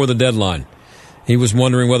week before the deadline. He was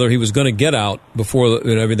wondering whether he was going to get out before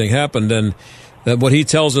everything happened, and what he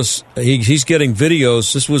tells us, he's getting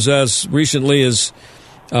videos. This was as recently as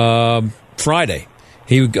Friday.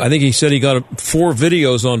 I think he said he got 4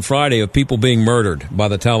 videos on Friday of people being murdered by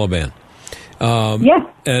the Taliban.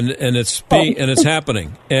 And it's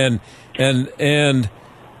happening. And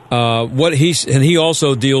what he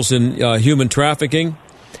also deals in human trafficking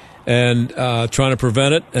and trying to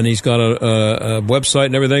prevent it. And he's got a website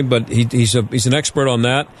and everything. But he's an expert on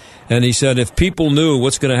that. And he said if people knew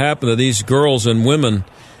what's going to happen to these girls and women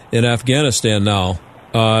in Afghanistan now,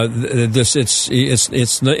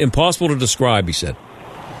 it's impossible to describe. He said.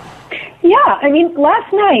 Yeah, I mean,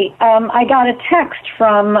 last night I got a text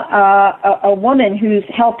from a woman who's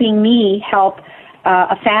helping me help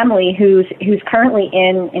a family who's currently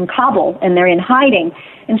in Kabul, and they're in hiding.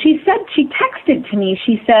 And she texted to me,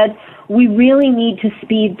 she said, we really need to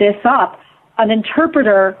speed this up. An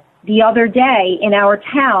interpreter the other day in our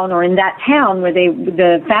town, or in that town where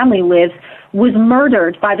the family lives, was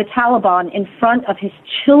murdered by the Taliban in front of his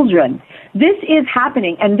children. This is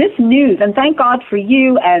happening, and this news, and thank God for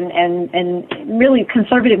you and really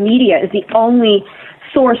conservative media is the only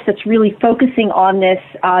source that's really focusing on this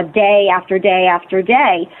day after day after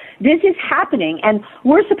day. This is happening, and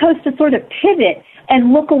we're supposed to sort of pivot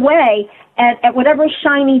and look away at whatever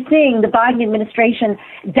shiny thing the Biden administration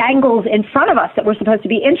dangles in front of us that we're supposed to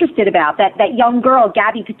be interested about. That young girl,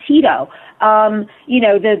 Gabby Petito,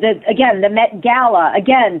 the Met Gala,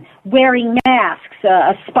 again, wearing masks,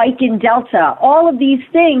 a spike in Delta, all of these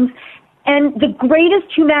things. And the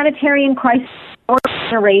greatest humanitarian crisis of our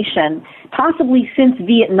generation, possibly since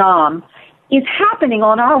Vietnam, is happening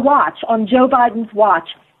on our watch, on Joe Biden's watch,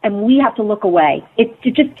 and we have to look away.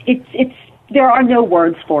 There are no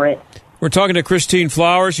words for it. We're talking to Christine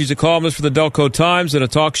Flowers. She's a columnist for the Delco Times and a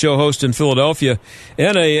talk show host in Philadelphia,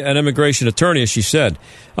 and an immigration attorney, as she said.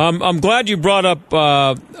 I'm glad you brought up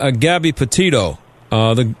Gabby Petito,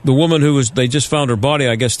 the woman they just found her body,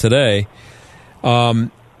 I guess, today.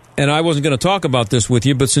 And I wasn't going to talk about this with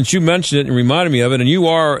you, but since you mentioned it and reminded me of it, and you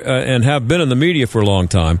are and have been in the media for a long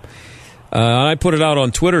time, I put it out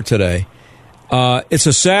on Twitter today. It's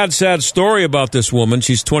a sad, sad story about this woman.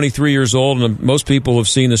 She's 23 years old, and most people have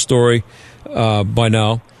seen the story by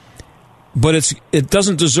now. But it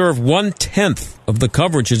doesn't deserve 1/10 of the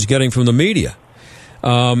coverage it's getting from the media.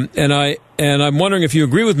 And I'm wondering if you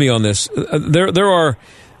agree with me on this. There are,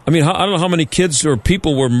 I don't know how many kids or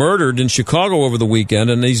people were murdered in Chicago over the weekend,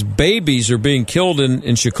 and these babies are being killed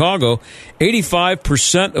in Chicago.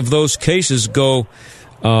 85% of those cases go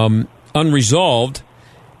unresolved.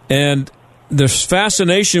 And there's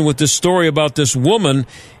fascination with this story about this woman.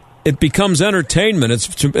 It becomes entertainment.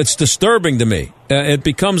 It's disturbing to me. It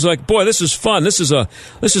becomes like, boy, this is fun. This is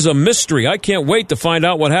a mystery. I can't wait to find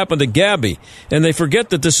out what happened to Gabby. And they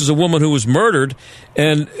forget that this is a woman who was murdered.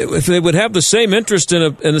 And if they would have the same interest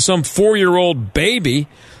in some 4-year-old baby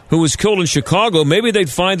who was killed in Chicago, maybe they'd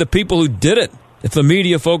find the people who did it if the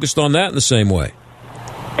media focused on that in the same way.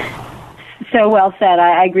 So well said.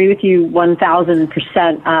 I agree with you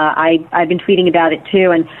 1,000%. I've been tweeting about it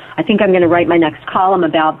too, and I think I'm going to write my next column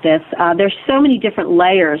about this. There's so many different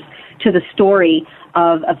layers to the story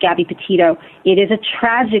of Gabby Petito. It is a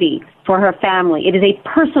tragedy for her family. It is a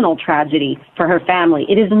personal tragedy for her family.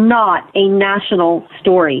 It is not a national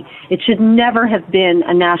story. It should never have been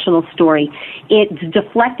a national story. It's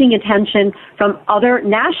deflecting attention from other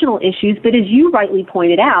national issues, but as you rightly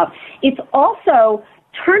pointed out, it's also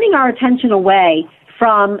turning our attention away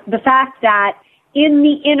from the fact that in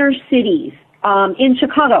the inner cities, in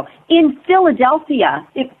Chicago, in Philadelphia,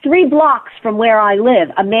 3 blocks from where I live,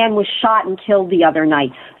 a man was shot and killed the other night.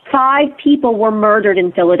 5 people were murdered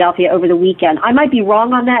in Philadelphia over the weekend. I might be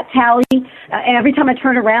wrong on that tally. Every time I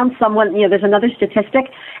turn around, there's another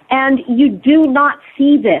statistic. And you do not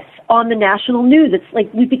see this on the national news. It's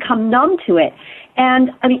like we've become numb to it.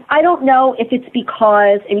 And, I don't know if it's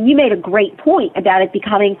because, you made a great point about it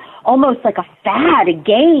becoming almost like a fad, a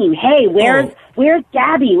game. Hey, where's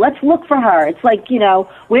Gabby? Let's look for her. It's like,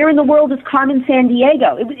 where in the world is Carmen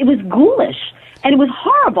Sandiego? It was ghoulish, and it was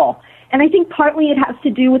horrible. And I think partly it has to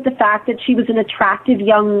do with the fact that she was an attractive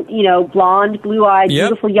young, blonde, blue-eyed,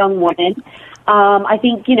 beautiful young woman. I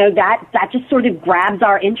think, that just sort of grabs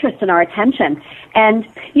our interest and our attention. And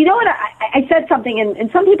you know what? I said something, and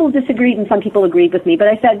some people disagreed and some people agreed with me, but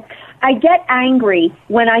I said, I get angry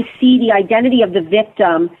when I see the identity of the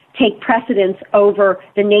victim take precedence over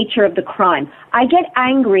the nature of the crime. I get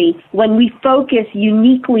angry when we focus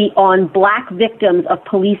uniquely on black victims of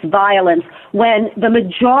police violence when the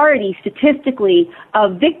majority, statistically,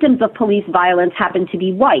 of victims of police violence happen to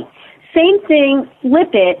be white. Same thing, flip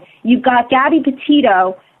it. You've got Gabby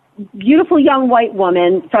Petito, beautiful young white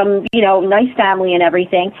woman from, nice family and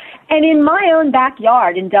everything. And in my own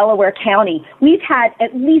backyard in Delaware County, we've had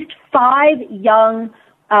at least 5 young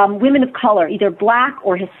women of color, either black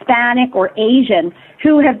or Hispanic or Asian,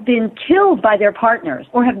 who have been killed by their partners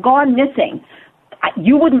or have gone missing.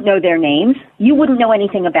 You wouldn't know their names. You wouldn't know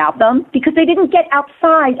anything about them because they didn't get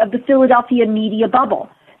outside of the Philadelphia media bubble.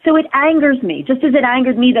 So it angers me, just as it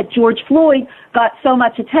angered me that George Floyd got so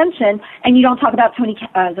much attention, and you don't talk about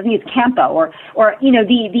I think it's Campo, or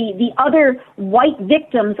the other white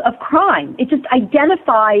victims of crime. It just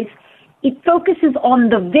identifies, it focuses on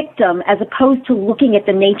the victim as opposed to looking at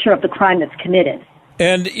the nature of the crime that's committed.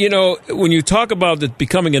 And, when you talk about it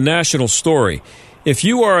becoming a national story, if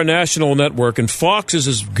you are a national network, and Fox is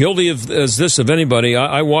as guilty as this of anybody,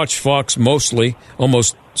 I watch Fox mostly,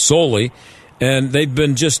 almost solely, and they've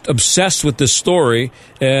been just obsessed with this story,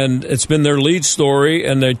 and it's been their lead story.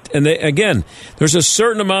 And they again, there's a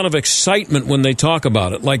certain amount of excitement when they talk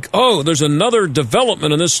about it. Like, oh, there's another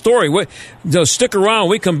development in this story. Stick around.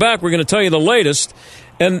 We come back. We're going to tell you the latest.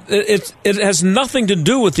 And it has nothing to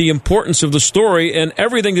do with the importance of the story and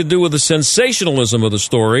everything to do with the sensationalism of the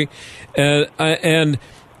story. And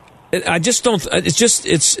I just don't.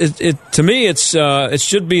 To me, it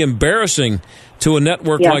should be embarrassing to a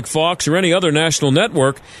network like Fox or any other national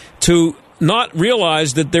network to not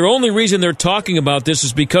realize that the only reason they're talking about this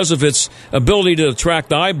is because of its ability to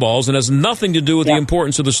attract eyeballs and has nothing to do with the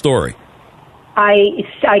importance of the story.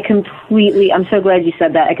 I completely, I'm so glad you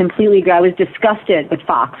said that. I completely agree. I was disgusted with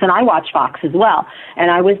Fox, and I watch Fox as well, and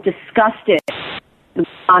I was disgusted with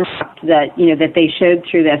the concept that, that they showed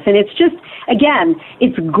through this. And it's just, again,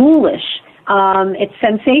 it's ghoulish. It's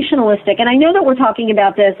sensationalistic. And I know that we're talking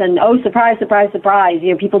about this and, oh, surprise, surprise, surprise,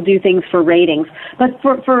 people do things for ratings. But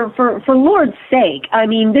for Lord's sake,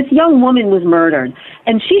 this young woman was murdered,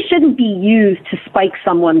 and she shouldn't be used to spike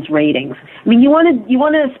someone's ratings. You want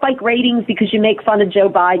to spike ratings because you make fun of Joe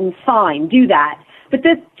Biden, fine, do that. But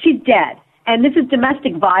she's dead, and this is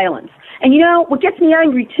domestic violence. And what gets me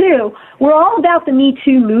angry too, we're all about the Me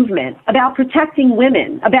Too movement, about protecting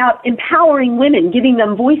women, about empowering women, giving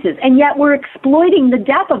them voices, and yet we're exploiting the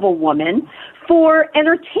death of a woman for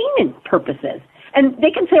entertainment purposes. And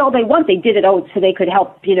they can say all they want, they did it, so they could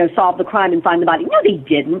help, solve the crime and find the body. No, they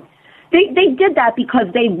didn't. They did that because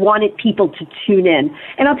they wanted people to tune in.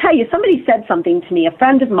 And I'll tell you, somebody said something to me, a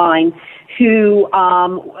friend of mine who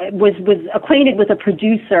was acquainted with a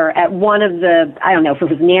producer at one of the, I don't know if it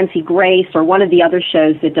was Nancy Grace or one of the other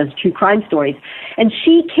shows that does true crime stories. And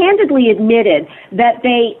she candidly admitted that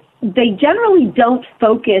they they generally don't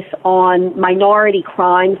focus on minority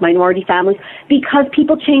crimes, minority families, because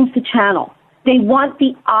people change the channel. They want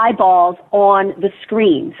the eyeballs on the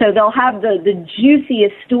screen. So they'll have the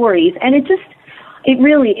juiciest stories, and it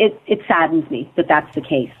really saddens me that that's the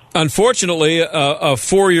case. Unfortunately, a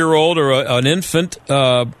 4-year-old or an infant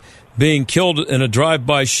being killed in a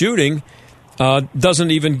drive-by shooting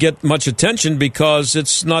doesn't even get much attention because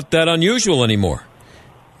it's not that unusual anymore.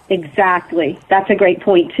 Exactly. That's a great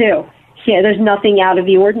point, too. Yeah, there's nothing out of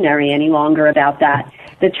the ordinary any longer about that.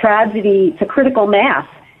 The tragedy, it's a critical mass.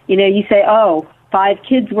 You say, 5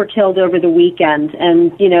 kids were killed over the weekend,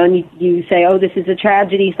 and, and you say, this is a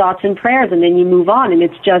tragedy, thoughts and prayers, and then you move on, and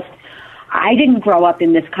it's just, I didn't grow up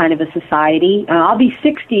in this kind of a society. I'll be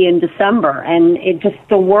 60 in December, and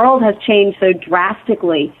the world has changed so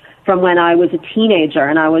drastically from when I was a teenager,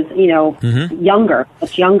 and I was, younger,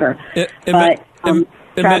 much younger. I'm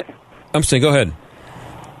saying, go ahead.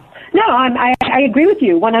 No, I agree with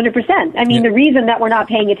you 100%. I mean, the reason that we're not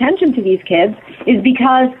paying attention to these kids is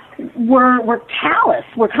because we're callous.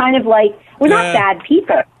 We're kind of like, we're not bad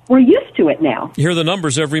people. We're used to it now. You hear the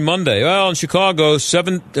numbers every Monday. Well, in Chicago,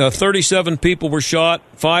 37 people were shot,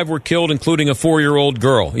 5 were killed, including a 4-year-old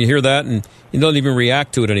girl. You hear that, and you don't even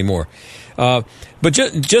react to it anymore. But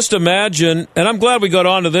just imagine, and I'm glad we got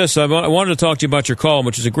on to this. I wanted to talk to you about your column,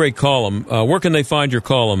 which is a great column. Where can they find your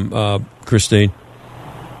column, Christine?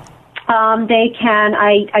 They can.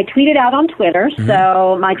 I tweet it out on Twitter. Mm-hmm.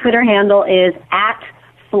 So my Twitter handle is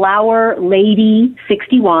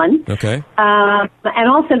 @FlowerLady61. Okay. And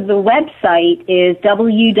also the website is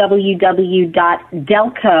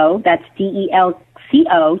www.delco, that's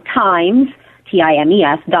DELCO,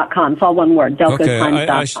 times.com. It's all one word,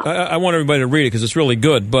 delcotimes.com. I want everybody to read it because it's really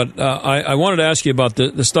good. But I wanted to ask you about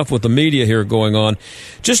the stuff with the media here going on.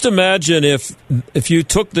 Just imagine if you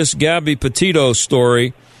took this Gabby Petito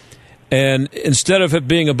story, and instead of it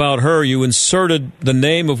being about her, you inserted the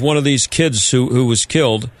name of one of these kids who was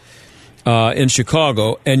killed in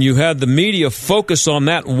Chicago, and you had the media focus on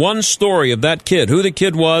that one story of that kid, who the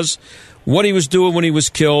kid was, what he was doing when he was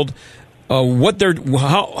killed,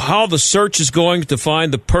 how the search is going to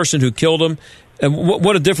find the person who killed him, and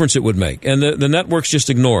what a difference it would make. And the networks just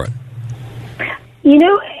ignore it.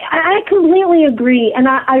 I completely agree, and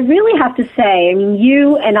I really have to say, I mean,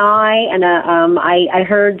 you and I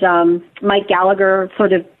heard Mike Gallagher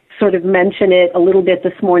sort of mention it a little bit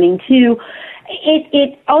this morning too.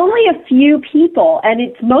 It only a few people, and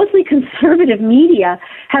it's mostly conservative media,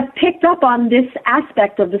 have picked up on this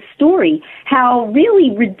aspect of the story, how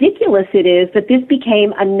really ridiculous it is that this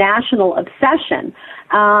became a national obsession.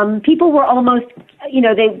 People were almost,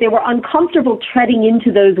 they were uncomfortable treading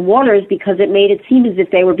into those waters because it made it seem as if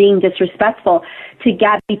they were being disrespectful to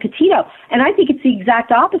Gabby Petito. And I think it's the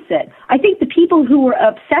exact opposite. I think the people who were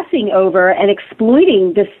obsessing over and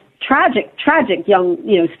exploiting this tragic young,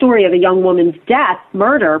 story of a young woman's death,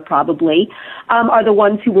 murder probably, are the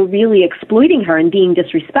ones who were really exploiting her and being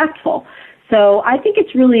disrespectful. So I think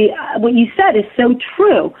it's really, what you said is so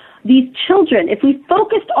true. These children, if we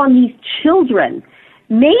focused on these children,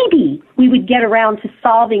 maybe we would get around to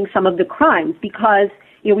solving some of the crimes because,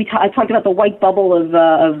 I talked about the white bubble of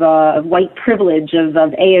white privilege of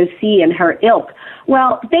AOC and her ilk.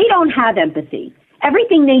 Well, they don't have empathy.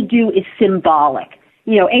 Everything they do is symbolic.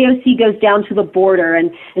 AOC goes down to the border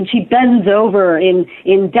and she bends over in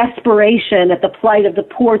desperation at the plight of the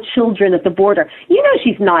poor children at the border.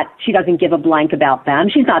 She doesn't give a blank about them.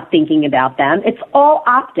 She's not thinking about them. It's all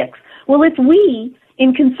optics. Well, if we,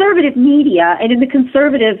 in conservative media and in the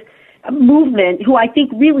conservative movement, who I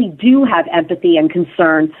think really do have empathy and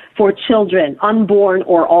concern for children, unborn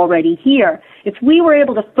or already here, if we were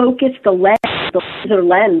able to focus the laser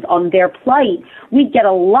lens on their plight, we'd get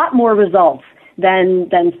a lot more results than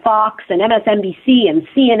Fox and MSNBC and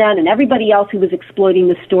CNN and everybody else who was exploiting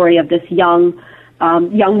the story of this young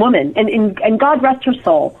woman. And God rest her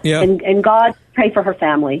soul. Yeah. And God pray for her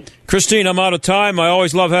family. Christine, I'm out of time. I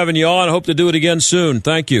always love having you on. I hope to do it again soon.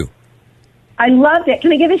 Thank you. I loved it.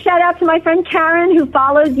 Can I give a shout out to my friend Karen, who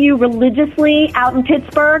follows you religiously out in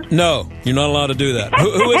Pittsburgh? No, you're not allowed to do that.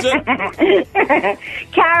 Who is it?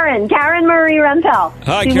 Karen Marie Rentel.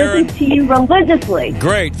 Hi, she Karen. Listens to you religiously.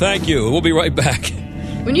 Great, thank you. We'll be right back.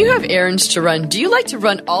 When you have errands to run, do you like to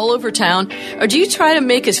run all over town, or do you try to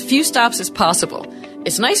make as few stops as possible?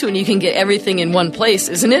 It's nice when you can get everything in one place,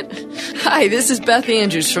 isn't it? Hi, this is Beth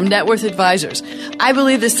Andrews from Net Worth Advisors. I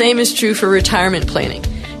believe the same is true for retirement planning.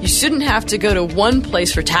 You shouldn't have to go to one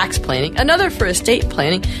place for tax planning, another for estate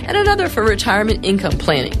planning, and another for retirement income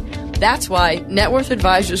planning. That's why Net Worth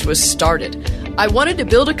Advisors was started. I wanted to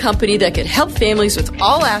build a company that could help families with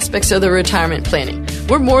all aspects of their retirement planning,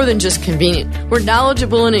 We're more than just convenient. We're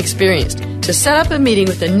knowledgeable and experienced. To set up a meeting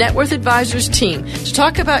with the Net Worth Advisors team to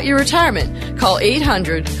talk about your retirement, call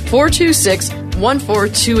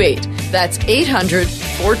 800-426-1428. That's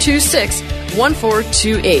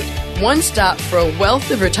 800-426-1428. One stop for a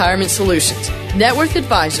wealth of retirement solutions. Net Worth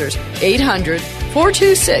Advisors,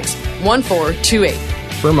 800-426-1428.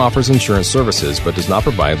 Firm offers insurance services but does not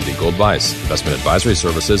provide legal advice. Investment advisory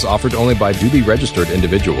services offered only by duly registered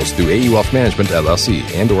individuals through AU Wealth Management, LLC,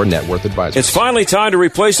 and or Net Worth Advisors. It's finally time to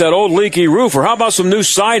replace that old leaky roof, or how about some new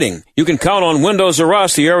siding? You can count on Windows R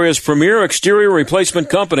Us, the area's premier exterior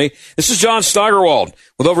replacement company. This is John Steigerwald.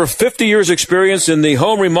 With over 50 years experience in the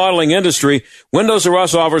home remodeling industry, Windows R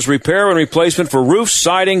Us offers repair and replacement for roofs,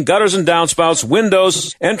 siding, gutters and downspouts,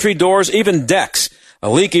 windows, entry doors, even decks. A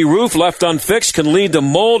leaky roof left unfixed can lead to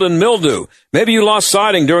mold and mildew. Maybe you lost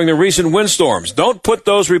siding during the recent windstorms. Don't put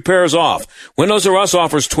those repairs off. Windows R Us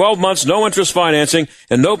offers 12 months, no interest financing,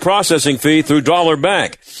 and no processing fee through Dollar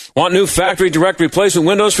Bank. Want new factory direct replacement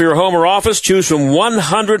windows for your home or office? Choose from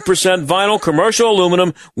 100% vinyl, commercial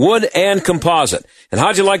aluminum, wood, and composite. And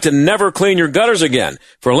how'd you like to never clean your gutters again?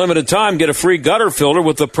 For a limited time, get a free gutter filter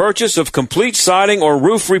with the purchase of complete siding or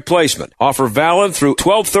roof replacement. Offer valid through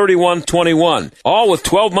 12/31/21. All with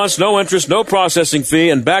 12 months, no interest, no processing fee,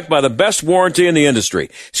 and backed by the best warranty in the industry.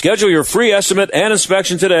 Schedule your free estimate and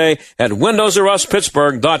inspection today at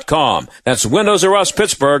WindowsRUsPittsburgh.com. That's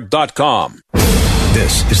WindowsRUsPittsburgh.com.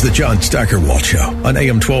 This is the John Steigerwald Show on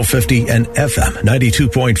AM 1250 and FM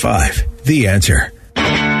 92.5. The Answer.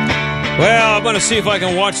 Well, I'm going to see if I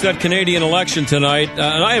can watch that Canadian election tonight.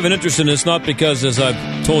 And I have an interest in this, not because, as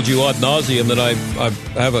I've told you ad nauseum, that I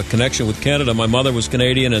have a connection with Canada. My mother was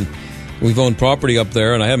Canadian, and we've owned property up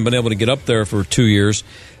there, and I haven't been able to get up there for 2 years.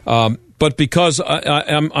 But because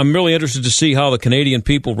I'm really interested to see how the Canadian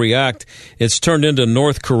people react. It's turned into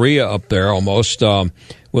North Korea up there almost,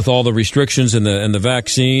 with all the restrictions and the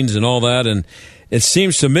vaccines and all that. And it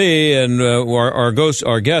seems to me, and our guest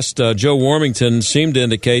Joe Warmington seemed to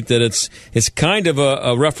indicate that it's kind of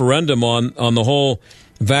a referendum on the whole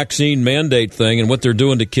vaccine mandate thing and what they're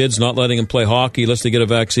doing to kids, not letting them play hockey unless they get a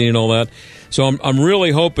vaccine and all that. So I'm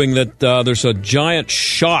really hoping that there's a giant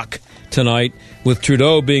shock tonight with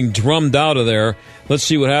Trudeau being drummed out of there. Let's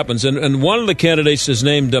see what happens. And one of the candidates is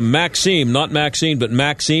named Maxime, not Maxine, but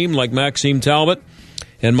Maxime, like Maxime Talbot.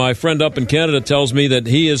 And my friend up in Canada tells me that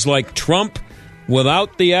he is like Trump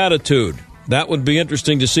without the attitude. That would be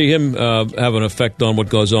interesting to see him have an effect on what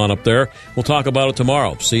goes on up there. We'll talk about it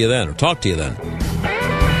tomorrow. See you then, or talk to you then.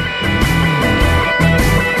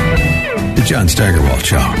 The John Steigerwald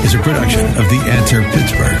Show is a production of The Answer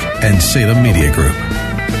Pittsburgh and Salem Media Group.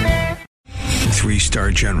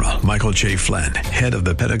 3-star General Michael J. Flynn, head of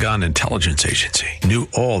the Pentagon Intelligence Agency, knew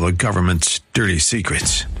all the government's dirty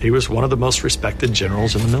secrets. He was one of the most respected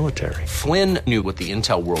generals in the military. Flynn knew what the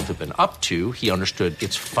intel world had been up to. He understood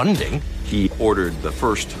its funding. He ordered the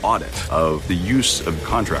first audit of the use of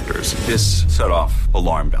contractors. This set off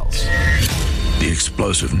alarm bells. The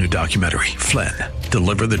explosive new documentary, Flynn,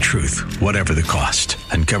 Deliver the Truth, Whatever the Cost,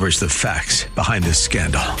 uncovers the facts behind this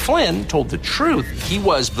scandal. Flynn told the truth. He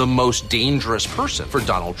was the most dangerous person for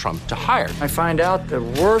Donald Trump to hire. I find out the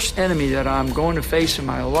worst enemy that I'm going to face in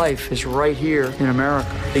my life is right here in America.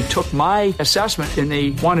 They took my assessment and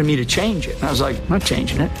they wanted me to change it. And I was like, I'm not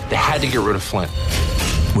changing it. They had to get rid of Flynn.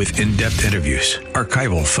 With in-depth interviews,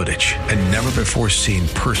 archival footage, and never-before-seen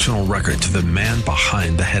personal records of the man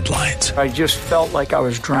behind the headlines. I just felt like I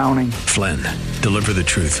was drowning. Flynn, Deliver the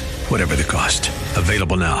Truth, Whatever the Cost.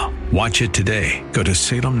 Available now. Watch it today. Go to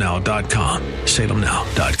salemnow.com.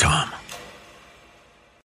 salemnow.com.